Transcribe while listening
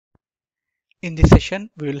In this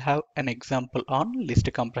session, we will have an example on list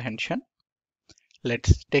comprehension.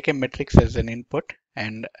 Let's take a matrix as an input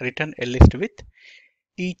and return a list with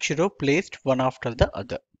each row placed one after the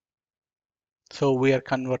other. So we are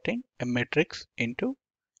converting a matrix into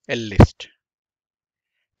a list.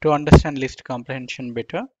 To understand list comprehension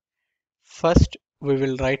better, first we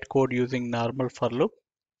will write code using normal for loop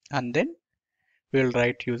and then we will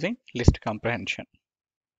write using list comprehension.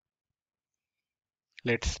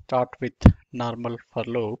 Let's start with normal for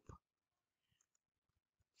loop,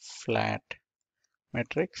 flat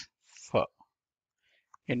matrix for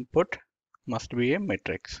input must be a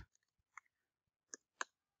matrix.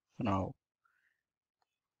 Now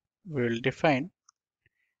we will define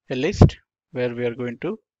a list where we are going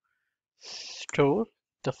to store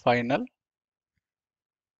the final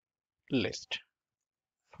list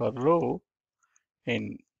for row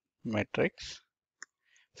in matrix.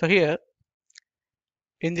 So here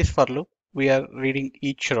in this for loop we are reading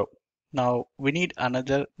each row. Now we need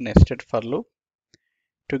another nested for loop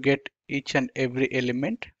to get each and every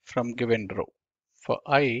element from given row for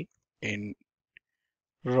I in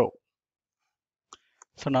row.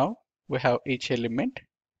 So now we have each element.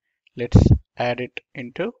 Let's add it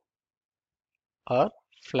into our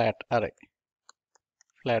flat array.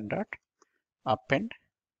 Flat dot append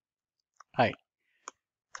I.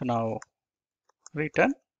 So now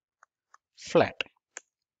return flat.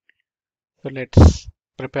 So let's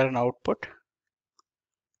prepare an output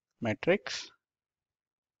matrix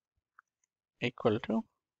equal to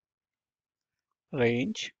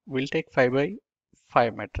range. We'll take 5 by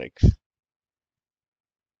 5 matrix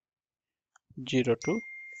 0 to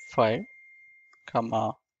 5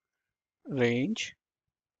 comma range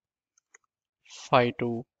 5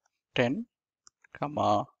 to 10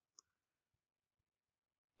 comma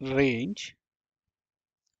range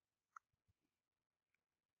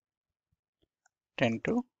 10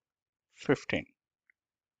 to 15.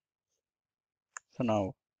 So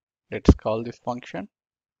now let's call this function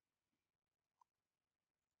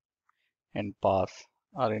and pass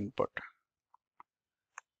our input.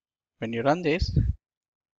 When you run this,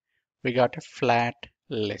 we got a flat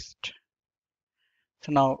list.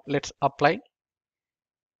 So now let's apply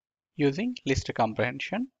using list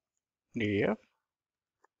comprehension. Def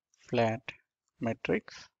flat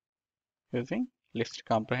matrix using list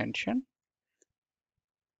comprehension.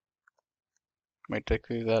 Matrix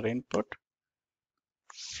is our input.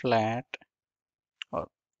 Flat or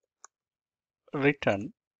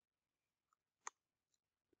return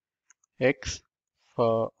x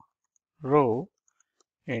for row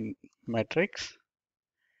in matrix.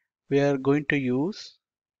 We are going to use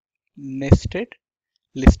nested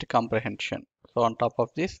list comprehension. So on top of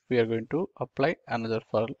this, we are going to apply another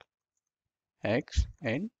for x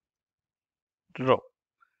in row.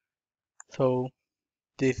 So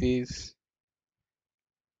this is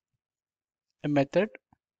a method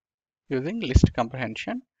using list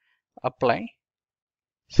comprehension. Apply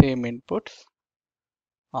same inputs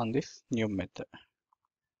on this new method.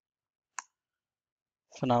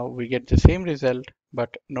 So now we get the same result,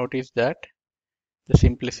 but notice that the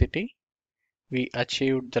simplicity, we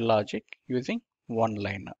achieved the logic using one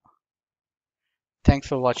liner. Thanks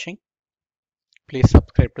for watching. Please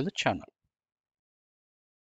subscribe to the channel.